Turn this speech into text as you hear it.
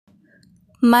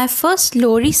My first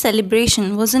Lohri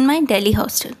celebration was in my Delhi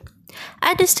hostel.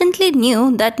 I distantly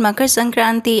knew that Makar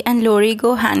Sankranti and Lohri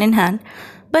go hand in hand,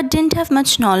 but didn't have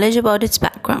much knowledge about its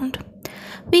background.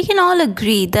 We can all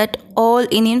agree that all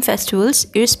Indian festivals,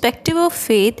 irrespective of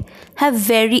faith, have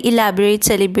very elaborate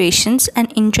celebrations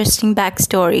and interesting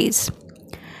backstories.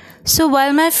 So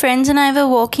while my friends and I were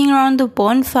walking around the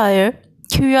bonfire,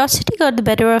 curiosity got the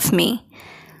better of me.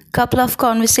 Couple of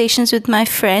conversations with my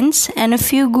friends and a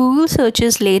few Google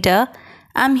searches later,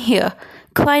 I'm here,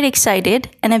 quite excited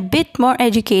and a bit more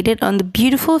educated on the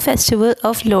beautiful festival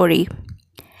of Lohri.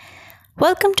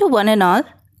 Welcome to one and all.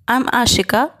 I'm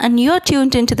Ashika and you're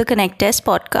tuned into the Connectere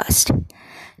Podcast.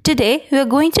 Today we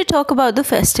are going to talk about the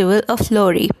festival of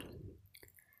Lohri.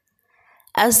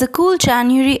 As the cool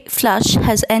January flush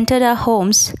has entered our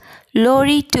homes,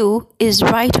 Lohri too is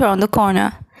right around the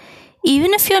corner.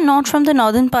 Even if you're not from the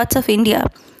northern parts of India,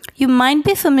 you might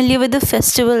be familiar with the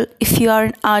festival if you are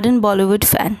an ardent Bollywood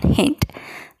fan. Hint,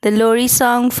 the Lohri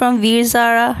song from Veer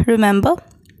Zara, remember?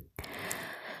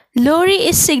 Lohri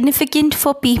is significant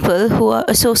for people who are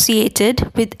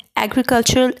associated with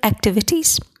agricultural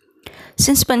activities.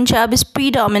 Since Punjab is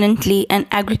predominantly an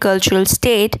agricultural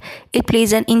state, it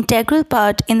plays an integral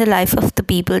part in the life of the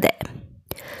people there.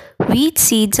 Wheat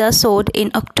seeds are sowed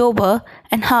in October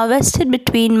and harvested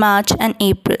between March and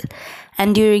April,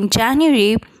 and during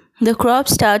January, the crop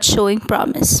starts showing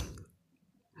promise,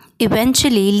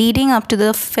 eventually leading up to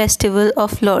the festival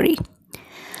of Lohri.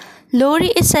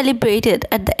 Lohri is celebrated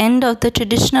at the end of the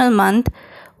traditional month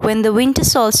when the winter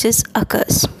solstice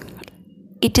occurs.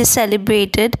 It is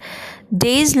celebrated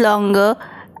days longer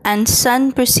and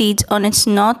sun proceeds on its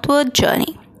northward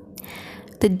journey.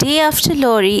 The day after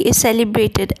Lohri is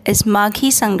celebrated as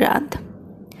Maghi Sangrant.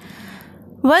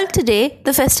 While today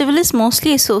the festival is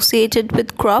mostly associated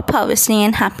with crop harvesting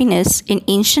and happiness, in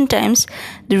ancient times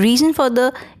the reason for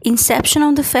the inception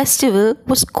of the festival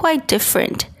was quite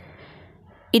different.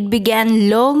 It began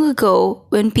long ago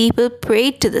when people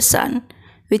prayed to the sun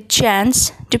with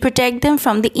chants to protect them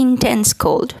from the intense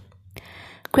cold.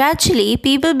 Gradually,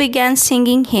 people began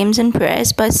singing hymns and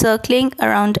prayers by circling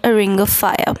around a ring of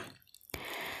fire.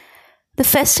 The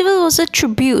festival was a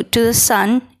tribute to the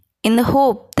sun in the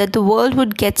hope that the world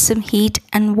would get some heat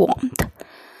and warmth.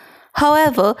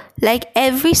 However, like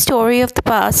every story of the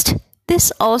past,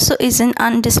 this also isn't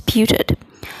undisputed.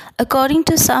 According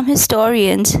to some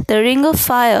historians, the ring of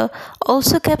fire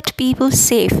also kept people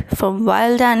safe from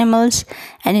wild animals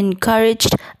and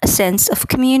encouraged a sense of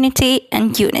community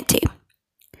and unity.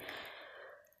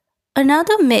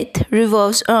 Another myth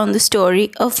revolves around the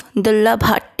story of the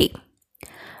Labhatti,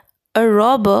 a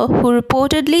robber who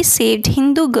reportedly saved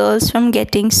Hindu girls from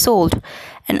getting sold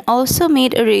and also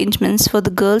made arrangements for the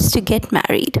girls to get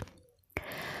married.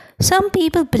 Some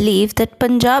people believe that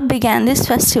Punjab began this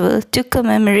festival to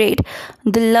commemorate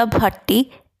the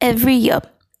Labhatti every year.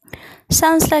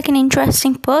 Sounds like an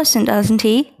interesting person, doesn't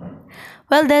he?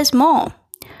 Well, there's more.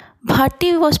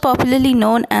 Bhatti was popularly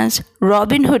known as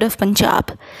Robin Hood of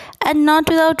Punjab, and not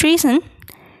without reason.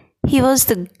 He was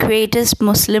the greatest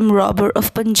Muslim robber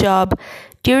of Punjab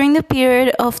during the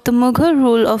period of the Mughal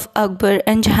rule of Akbar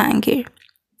and Jahangir.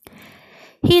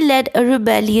 He led a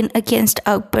rebellion against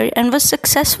Akbar and was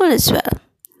successful as well.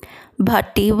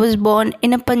 Bhatti was born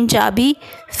in a Punjabi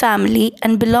family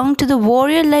and belonged to the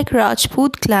warrior-like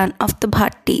Rajput clan of the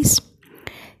Bhattis.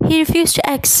 He refused to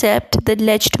accept the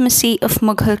legitimacy of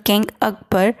Mughal king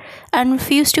Akbar and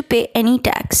refused to pay any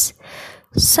tax.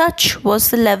 Such was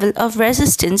the level of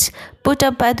resistance put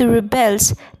up by the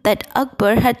rebels that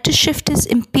Akbar had to shift his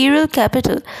imperial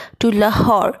capital to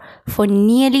Lahore for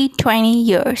nearly 20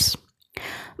 years.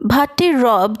 Bhatti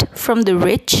robbed from the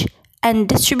rich and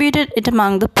distributed it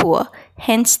among the poor,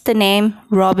 hence the name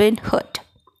Robin Hood.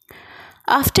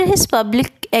 After his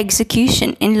public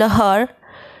execution in Lahore,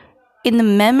 in the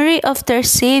memory of their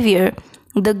savior,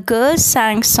 the girls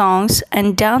sang songs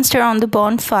and danced around the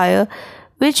bonfire,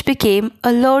 which became a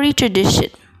Lohri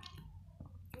tradition.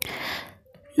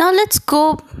 Now let's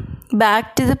go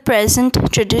back to the present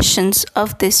traditions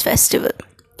of this festival.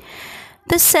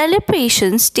 The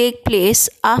celebrations take place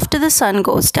after the sun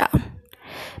goes down.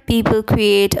 People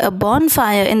create a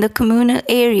bonfire in the communal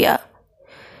area.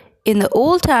 In the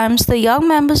old times, the young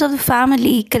members of the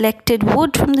family collected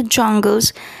wood from the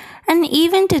jungles, and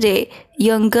even today,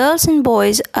 young girls and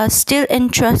boys are still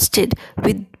entrusted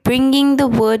with bringing the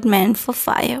woodmen for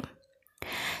fire.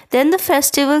 Then the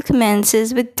festival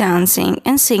commences with dancing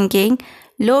and singing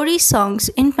Lohri songs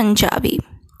in Punjabi.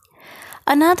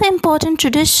 Another important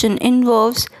tradition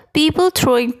involves people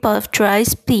throwing puffed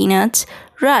rice, peanuts,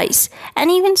 rice, and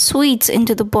even sweets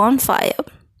into the bonfire.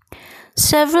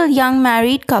 Several young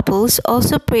married couples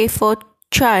also pray for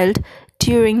child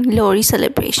during Lohri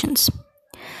celebrations.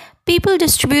 People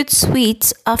distribute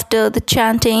sweets after the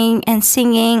chanting and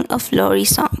singing of Lohri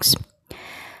songs.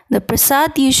 The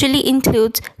prasad usually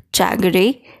includes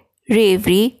jaggery,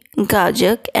 revari,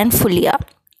 gajak, and fulia.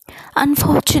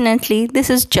 Unfortunately, this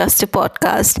is just a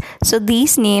podcast, so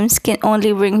these names can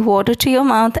only bring water to your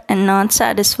mouth and not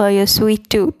satisfy your sweet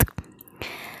tooth.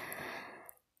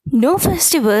 No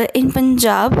festival in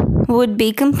Punjab would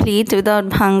be complete without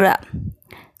bhangra.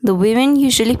 The women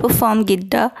usually perform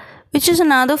gidda, which is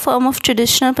another form of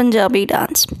traditional Punjabi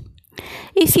dance.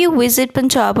 If you visit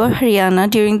Punjab or Haryana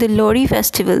during the Lohri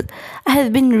festival, I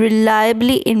have been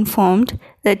reliably informed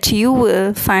that you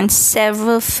will find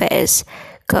several fairs,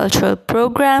 cultural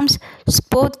programs,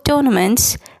 sport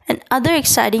tournaments, and other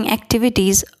exciting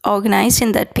activities organized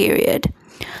in that period.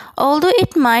 Although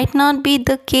it might not be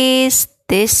the case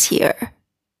this year.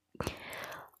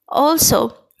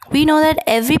 Also, we know that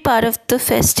every part of the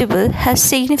festival has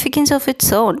significance of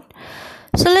its own.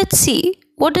 So let's see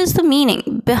what is the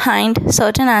meaning behind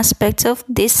certain aspects of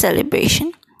this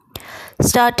celebration,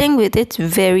 starting with its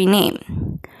very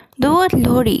name. The word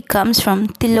Lohri comes from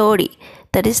Tilori,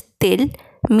 that is til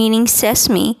meaning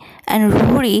sesame and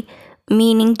rohri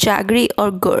meaning jaggery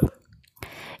or gur.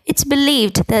 It's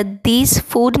believed that these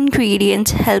food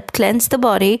ingredients help cleanse the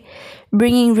body,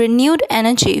 bringing renewed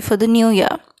energy for the new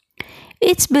year.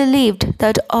 It's believed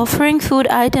that offering food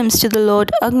items to the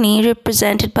Lord Agni,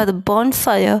 represented by the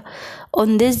bonfire,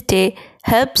 on this day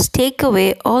helps take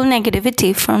away all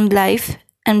negativity from life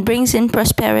and brings in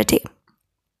prosperity.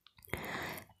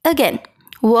 Again,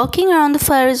 walking around the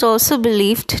fire is also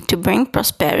believed to bring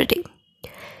prosperity.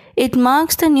 It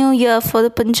marks the new year for the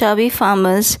Punjabi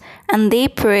farmers, and they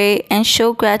pray and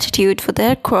show gratitude for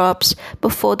their crops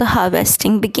before the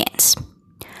harvesting begins.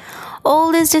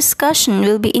 All this discussion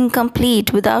will be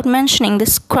incomplete without mentioning the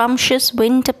scrumptious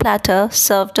winter platter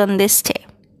served on this day.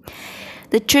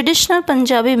 The traditional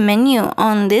Punjabi menu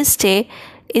on this day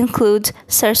includes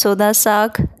sarson da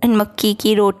saag and makki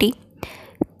ki roti,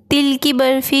 til ki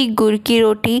barfi, gur ki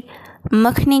roti,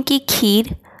 makhni ki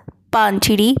kheer,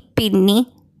 panchidi, pinni,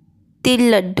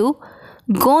 til laddu,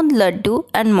 gond laddu,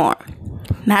 and more.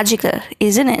 Magical,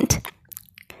 isn't it?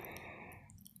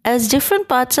 As different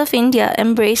parts of India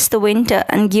embrace the winter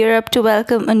and gear up to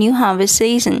welcome a new harvest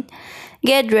season,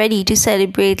 get ready to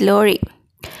celebrate Lohri.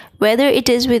 Whether it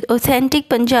is with authentic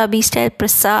Punjabi style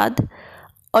prasad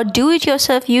or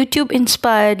do-it-yourself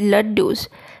YouTube-inspired laddus,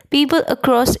 people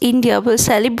across India will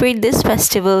celebrate this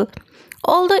festival,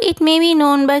 although it may be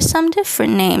known by some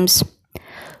different names.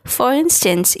 For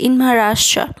instance, in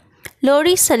Maharashtra,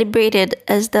 Lohri is celebrated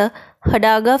as the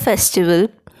Hadaga festival,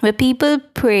 where people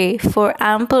pray for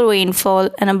ample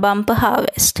rainfall and a bumper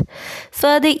harvest.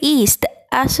 Further east, the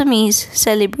Assamese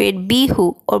celebrate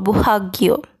Bihu or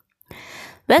Buhagyo.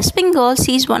 West Bengal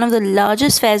sees one of the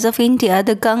largest fairs of India,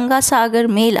 the Ganga Sagar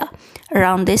Mela,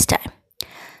 around this time.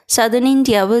 Southern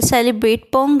India will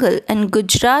celebrate Pongal and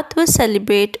Gujarat will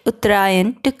celebrate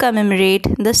Uttarayan to commemorate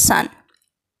the sun.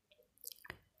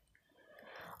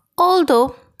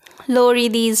 Although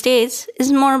Lohri these days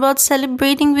is more about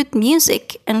celebrating with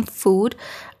music and food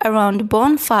around a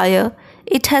bonfire,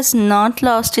 it has not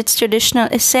lost its traditional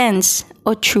essence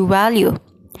or true value.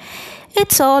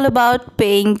 It's all about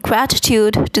paying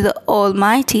gratitude to the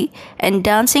Almighty and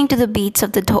dancing to the beats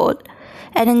of the dhol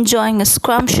and enjoying a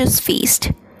scrumptious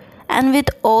feast. And with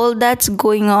all that's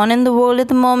going on in the world at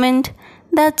the moment,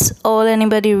 that's all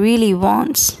anybody really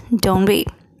wants, don't we?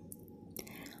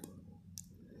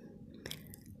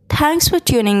 Thanks for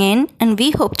tuning in, and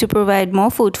we hope to provide more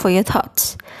food for your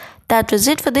thoughts. That was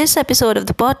it for this episode of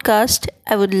the podcast.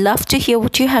 I would love to hear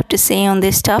what you have to say on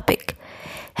this topic.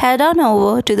 Head on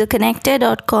over to the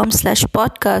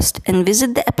connectere.com/podcast and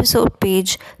visit the episode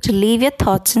page to leave your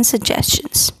thoughts and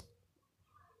suggestions.